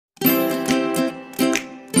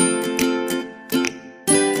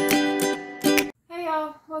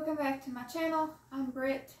y'all, welcome back to my channel. I'm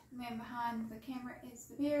Britt. The man behind the camera is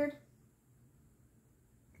the beard.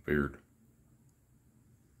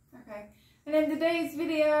 Okay, and in today's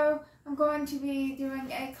video, I'm going to be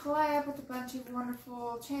doing a collab with a bunch of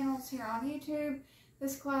wonderful channels here on YouTube.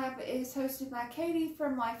 This collab is hosted by Katie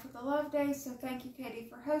from Life with a Love Day, so thank you, Katie,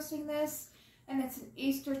 for hosting this. And it's an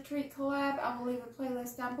Easter treat collab. I will leave a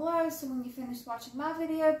playlist down below, so when you finish watching my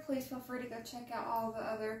video, please feel free to go check out all the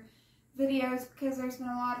other videos because there's been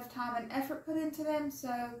a lot of time and effort put into them,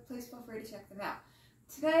 so please feel free to check them out.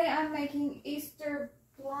 Today I'm making Easter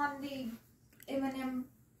Blondie M&M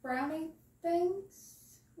brownie things.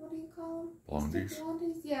 What do you call them? Blondies. Easter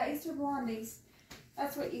Blondies? Yeah, Easter Blondies.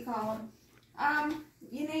 That's what you call them.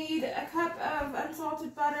 You need a cup of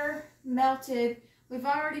unsalted butter melted. We've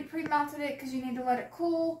already pre-melted it because you need to let it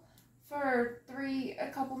cool for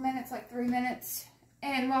a couple minutes, like 3 minutes.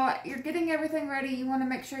 And while you're getting everything ready, you want to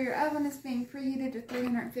make sure your oven is being preheated to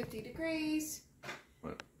 350 degrees.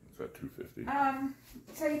 What? Is that 250?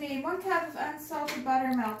 So you need 1 cup of unsalted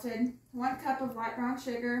butter melted, 1 cup of light brown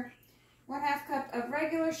sugar, 1/2 cup of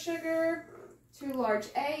regular sugar, 2 large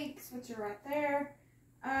eggs, which are right there,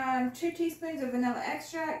 2 teaspoons of vanilla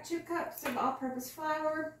extract, 2 cups of all-purpose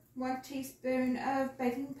flour, 1 teaspoon of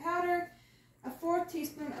baking powder, a 1/4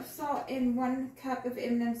 teaspoon of salt, and 1 cup of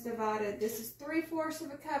M&M's divided. This is 3/4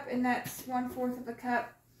 of a cup, and that's 1/4 of a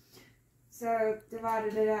cup. So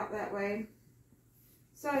divided it out that way.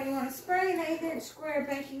 So you want to spray an 1/8" square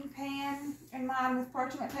baking pan and line with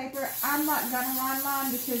parchment paper. I'm not gonna line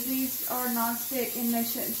mine because these are non-stick and they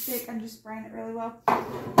shouldn't stick. I'm just spraying it really well.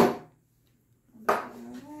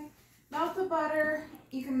 Melt the butter.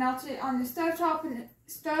 You can melt it on the stovetop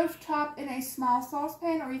in a small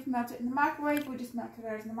saucepan, or you can melt it in the microwave. We just melted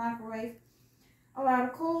ours in the microwave. Allow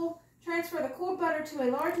to cool. Transfer the cooled butter to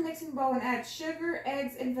a large mixing bowl and add sugar,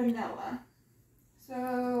 eggs, and vanilla.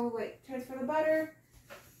 So, transfer the butter.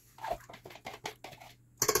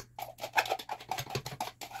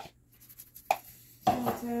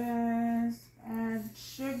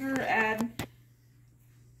 Add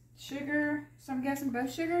sugar, so I'm guessing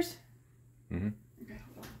both sugars? Mm-hmm. Okay,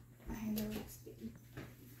 hold on. My hand over is sticky.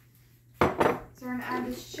 So we're going to add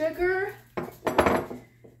the sugar,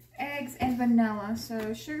 eggs, and vanilla.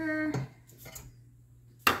 So sugar,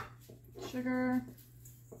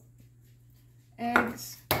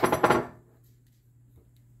 eggs,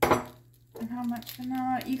 and how much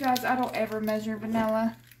vanilla? You guys, I don't ever measure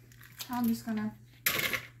vanilla. I'm just going to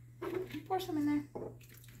pour some in there.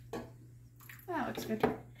 That looks good.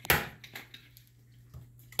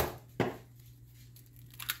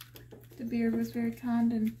 The beard was very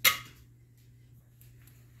kind, and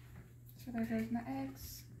so there goes my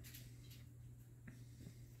eggs.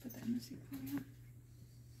 Put that in the soup pan.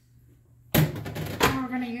 Now we're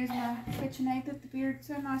going to use my KitchenAid that the beard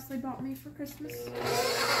so nicely bought me for Christmas.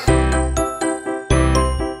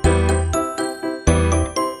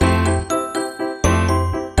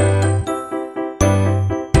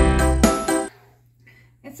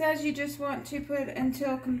 It says you just want to put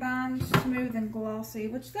until combined, smooth, and glossy,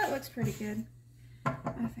 which that looks pretty good. I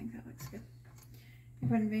think that looks good. It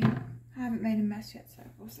wouldn't be. I haven't made a mess yet, so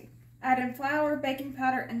we'll see. Add in flour, baking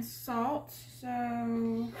powder, and salt. So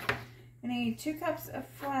you need 2 cups of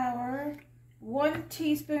flour, 1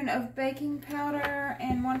 teaspoon of baking powder,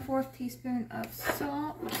 and 1/4 teaspoon of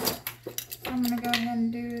salt. So I'm going to go ahead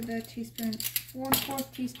and do the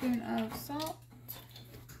 1/4 teaspoon of salt.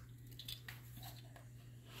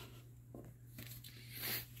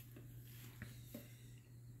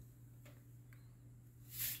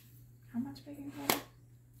 How much baking powder?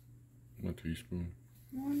 1 teaspoon.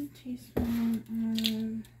 1 teaspoon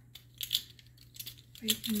of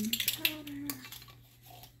baking powder.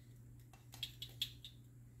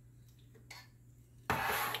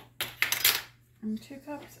 And 2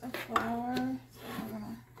 cups of flour. So I'm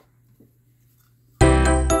gonna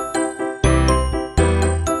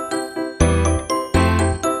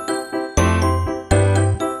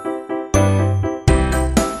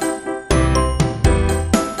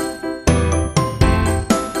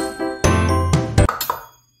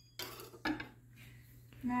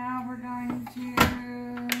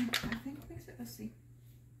let's see.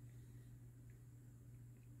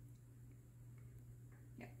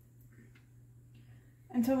 Yeah.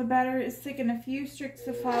 Until the batter is thick and a few streaks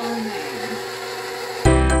of flour remain.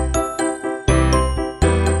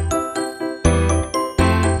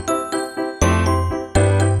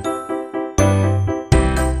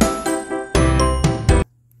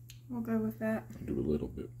 We'll go with that. Do a little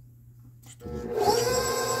bit. Just a little bit.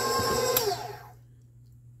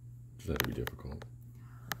 Does that be difficult?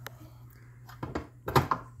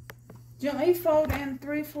 Gently fold in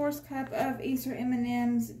 3/4 cup of Easter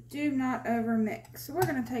M&Ms. Do not over mix. So we're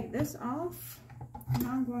going to take this off. And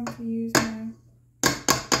I'm going to use my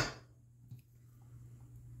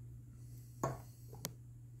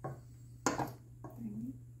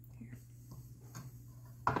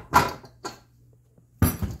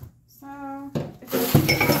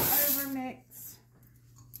overmix.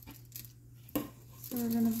 So we're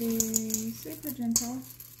going to be super gentle.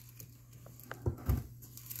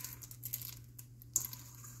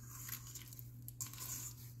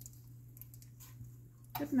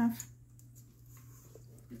 Good enough.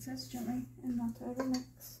 It says gently and not to overmix.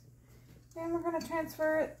 Then we're going to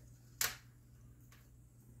transfer it.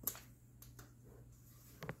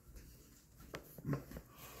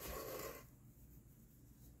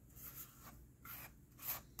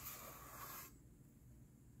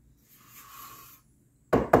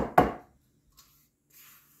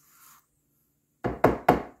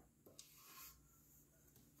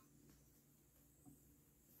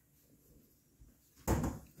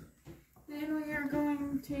 Then we are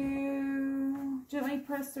going to gently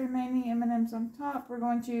press the remaining M&Ms on top. We're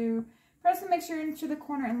going to press the mixture into the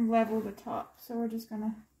corner and level the top. So we're just going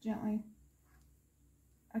to gently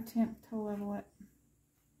attempt to level it.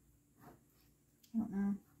 I don't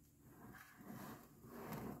know.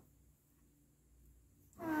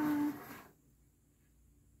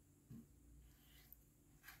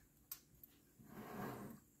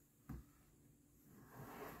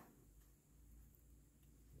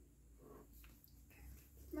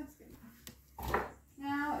 That's good.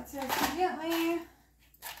 Now it says to gently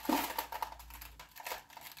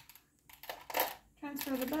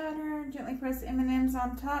transfer the batter, gently press the M&Ms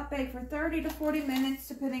on top, bake for 30 to 40 minutes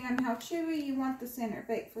depending on how chewy you want the center.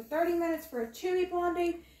 Bake for 30 minutes for a chewy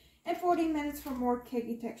blondie and 40 minutes for more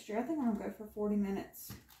cakey texture. I think I'm going to go for 40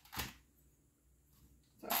 minutes.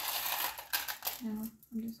 So now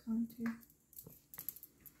I'm just going to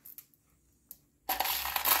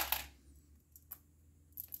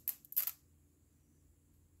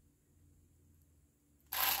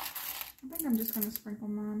I think I'm just going to sprinkle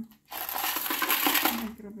mine. I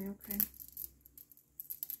think it'll be okay.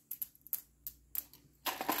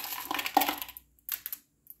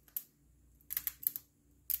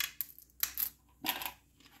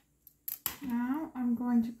 Now I'm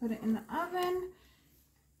going to put it in the oven.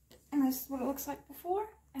 And this is what it looks like before.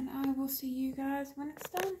 And I will see you guys when it's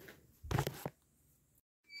done.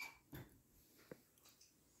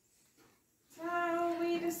 So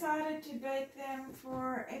we decided to bake them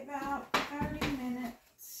for about 30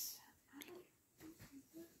 minutes.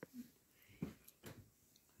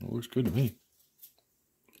 It looks good to me.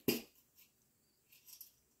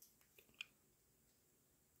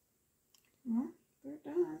 Well, they're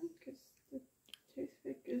done because the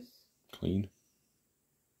toothpick is clean.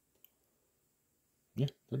 Yeah,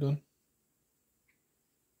 they're done.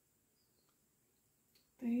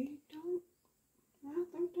 They don't. Well,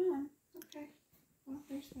 they're done. Okay. Well,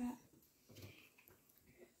 there's that.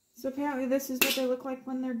 So apparently this is what they look like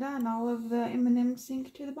when they're done. All of the M&Ms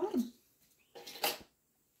sink to the bottom.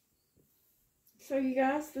 So you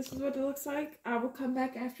guys, this is what it looks like. I will come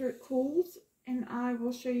back after it cools and I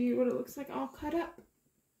will show you what it looks like all cut up.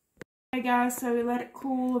 Okay guys, so we let it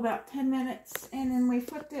cool about 10 minutes and then we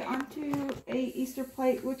flipped it onto a Easter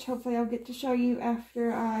plate, which hopefully I'll get to show you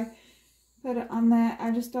after I put it on that.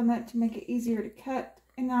 I just done that to make it easier to cut.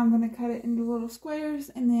 And now I'm going to cut it into little squares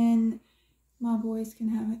and then my boys can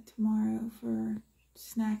have it tomorrow for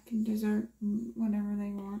snack and dessert and whatever they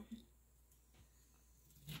want.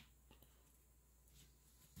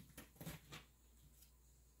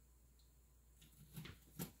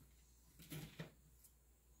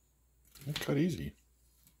 They cut easy.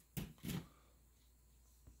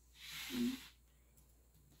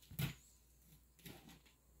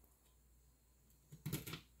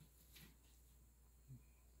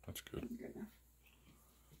 That's good. Good enough.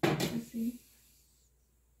 Let's see.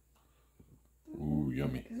 Ooh,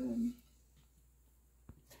 yummy. Good.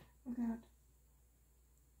 Oh god.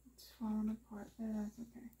 It's falling apart, but that's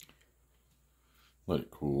okay. Let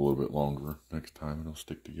it cool a little bit longer. Next time it'll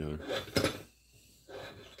stick together.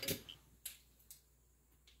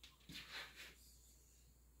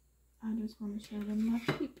 I just want to show them my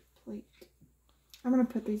peep plate. I'm going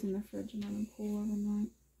to put these in the fridge and let them cool overnight.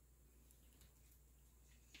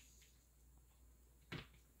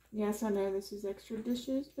 Yes, I know this is extra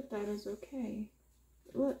dishes, but that is okay.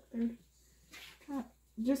 Look, they're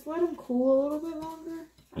just let them cool a little bit longer.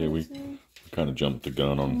 Yeah, we kind of jumped the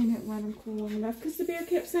gun on. We didn't let them cool long enough because the bear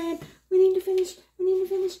kept saying, "We need to finish. We need to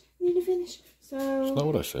finish. We need to finish." So That's not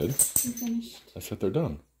what I said. we finished. I said they're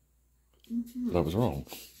done. But I was wrong.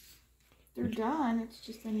 They're done. It's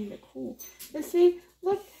just I need to cool. But see,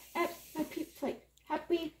 look at my peep plate.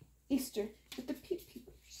 Happy Easter with the peep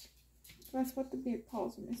peepers. That's what the beard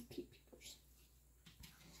calls them, is peep peepers.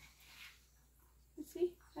 Let's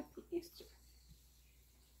see, Happy Easter.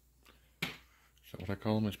 Is that what I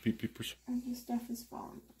call them, as peep peepers? And the stuff is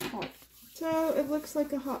falling apart. So it looks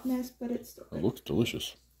like a hot mess, but it's still good. It looks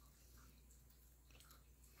delicious.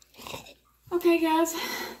 Okay, guys,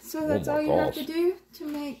 so that's all you have gosh. to do to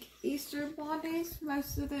make Easter Blondies.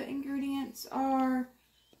 Most of the ingredients are,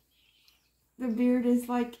 the beard is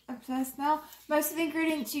like obsessed now. Most of the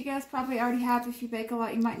ingredients you guys probably already have. If you bake a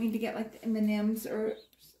lot, you might need to get like the M&Ms or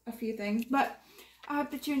a few things. But I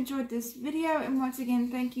hope that you enjoyed this video. And once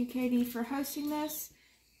again, thank you, Katie, for hosting this.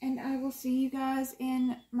 And I will see you guys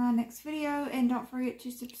in my next video. And don't forget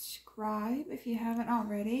to subscribe if you haven't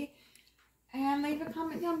already. And leave a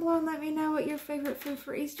comment down below and let me know what your favorite food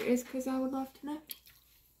for Easter is, because I would love to know.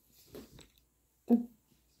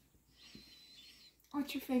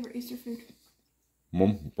 What's your favorite Easter food?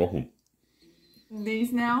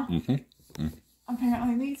 These now?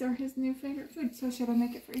 Apparently these are his new favorite food, so should I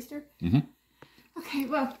make it for Easter? Okay,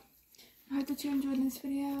 well, I hope that you enjoyed this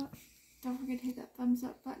video. Don't forget to hit that thumbs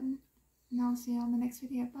up button, and I'll see you on the next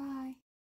video. Bye.